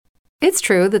It's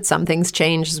true that some things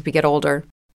change as we get older.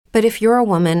 But if you're a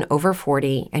woman over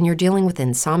 40 and you're dealing with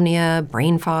insomnia,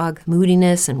 brain fog,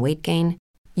 moodiness, and weight gain,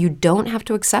 you don't have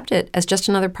to accept it as just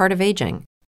another part of aging.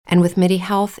 And with MIDI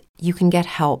Health, you can get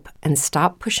help and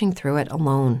stop pushing through it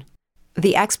alone.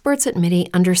 The experts at MIDI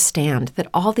understand that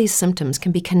all these symptoms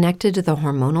can be connected to the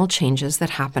hormonal changes that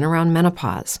happen around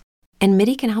menopause, and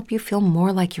MIDI can help you feel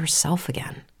more like yourself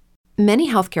again. Many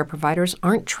healthcare providers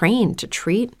aren't trained to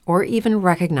treat or even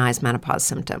recognize menopause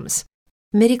symptoms.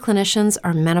 MIDI clinicians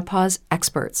are menopause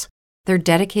experts. They're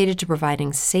dedicated to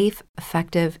providing safe,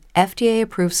 effective,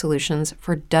 FDA-approved solutions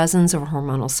for dozens of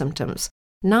hormonal symptoms,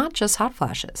 not just hot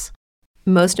flashes.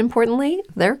 Most importantly,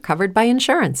 they're covered by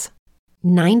insurance.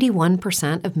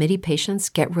 91% of MIDI patients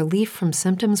get relief from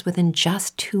symptoms within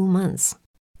just 2 months.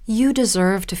 You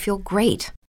deserve to feel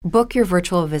great. Book your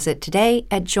virtual visit today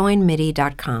at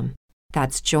joinmidi.com.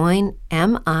 That's joinmidi.com.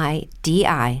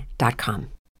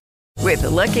 With the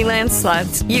Lucky Land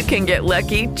Slots, you can get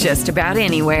lucky just about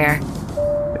anywhere.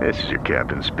 This is your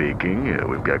captain speaking.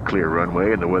 We've got clear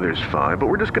runway and the weather's fine, but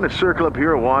we're just going to circle up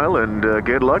here a while and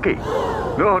get lucky.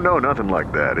 No, nothing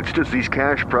like that. It's just these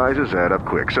cash prizes add up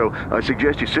quick. So I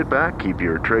suggest you sit back, keep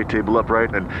your tray table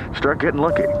upright, and start getting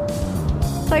lucky.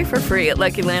 Play for free at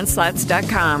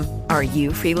LuckyLandSlots.com. Are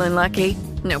you feeling lucky?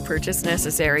 No purchase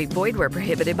necessary. Void where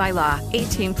prohibited by law.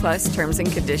 18 plus terms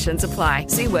and conditions apply.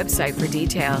 See website for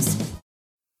details.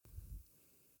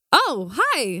 Oh,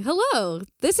 hi. Hello.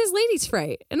 This is Ladies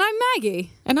Fright, and I'm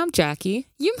Maggie. And I'm Jackie.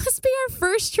 You must be our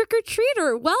first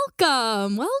trick-or-treater.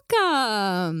 Welcome.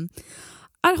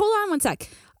 Hold on one sec.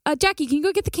 Jackie, can you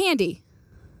go get the candy?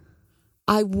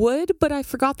 I would, but I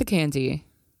forgot the candy.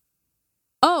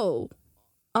 Oh.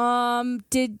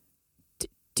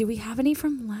 Do we have any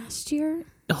from last year?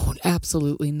 Oh,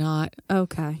 absolutely not.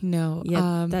 Okay. No.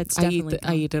 Yeah, that's definitely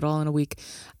I eat it all in a week.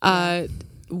 Yeah.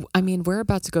 I mean, we're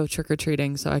about to go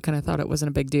trick-or-treating, so I kind of thought it wasn't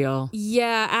a big deal.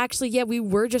 Yeah, actually, we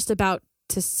were just about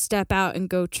to step out and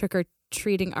go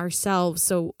trick-or-treating ourselves,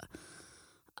 so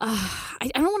I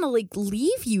don't want to,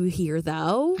 leave you here,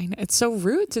 though. I know. It's so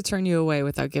rude to turn you away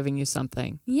without giving you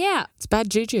something. Yeah. It's bad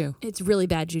juju. It's really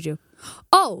bad juju.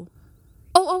 Oh.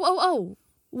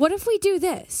 What if we do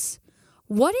this?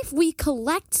 What if we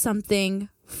collect something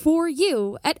for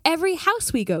you at every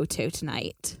house we go to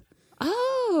tonight?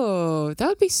 Oh, that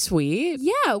would be sweet.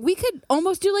 Yeah, we could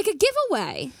almost do a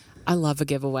giveaway. I love a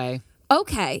giveaway.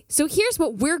 Okay, so here's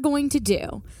what we're going to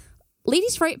do.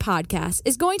 Ladies Fright Podcast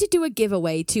is going to do a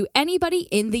giveaway to anybody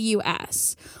in the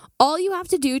U.S. All you have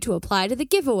to do to apply to the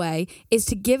giveaway is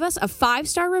to give us a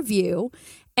 5-star review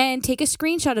and take a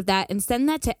screenshot of that and send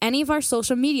that to any of our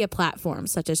social media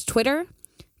platforms, such as Twitter,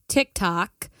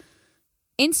 TikTok,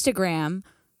 Instagram,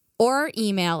 or our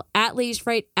email at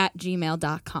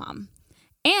ladiesfright@gmail.com.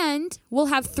 And we'll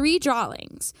have 3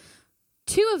 drawings.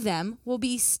 2 of them will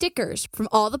be stickers from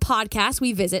all the podcasts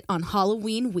we visit on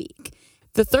Halloween week.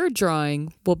 The 3rd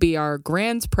drawing will be our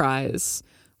grand prize,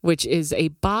 which is a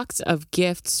box of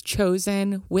gifts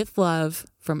chosen with love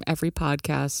from every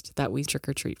podcast that we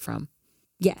trick-or-treat from.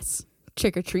 Yes,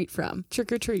 trick-or-treat from.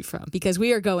 Trick-or-treat from. Because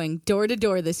we are going door to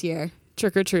door this year.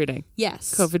 Trick-or-treating.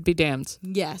 Yes. COVID be damned.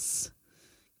 Yes.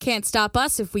 Can't stop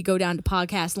us if we go down to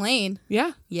Podcast Lane.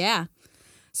 Yeah. Yeah.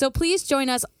 So please join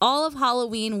us all of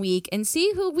Halloween week and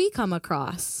see who we come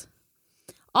across.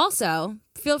 Also,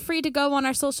 feel free to go on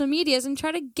our social medias and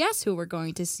try to guess who we're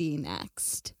going to see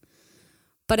next.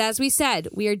 But as we said,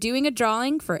 we are doing a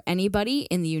drawing for anybody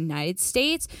in the United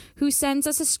States who sends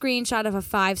us a screenshot of a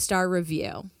 5-star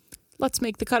review. Let's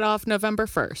make the cutoff November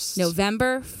 1st.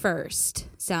 November 1st.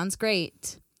 Sounds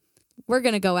great. We're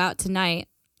going to go out tonight.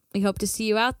 We hope to see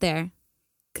you out there.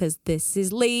 Because this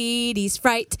is Ladies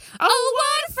Fright. Oh,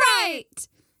 what fright!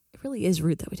 It really is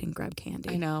rude that we didn't grab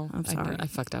candy. I know. I'm sorry. I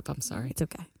fucked up. I'm sorry. It's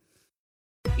okay.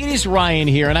 It is Ryan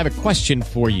here, and I have a question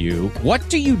for you. What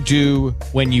do you do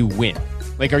when you win?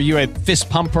 Are you a fist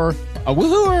pumper, a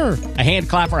woo-hooer, a hand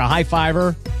clapper, a high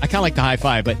fiver? I kind of like the high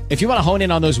five, but if you want to hone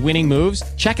in on those winning moves,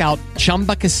 check out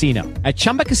Chumba Casino. At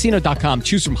ChumbaCasino.com,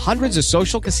 choose from hundreds of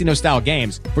social casino-style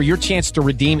games for your chance to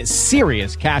redeem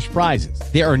serious cash prizes.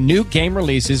 There are new game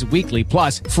releases weekly,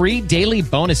 plus free daily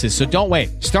bonuses. So don't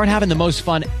wait. Start having the most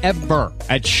fun ever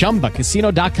at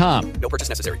ChumbaCasino.com. No purchase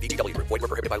necessary. VGW Group. Void where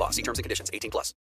prohibited by law. See terms and conditions. 18 plus.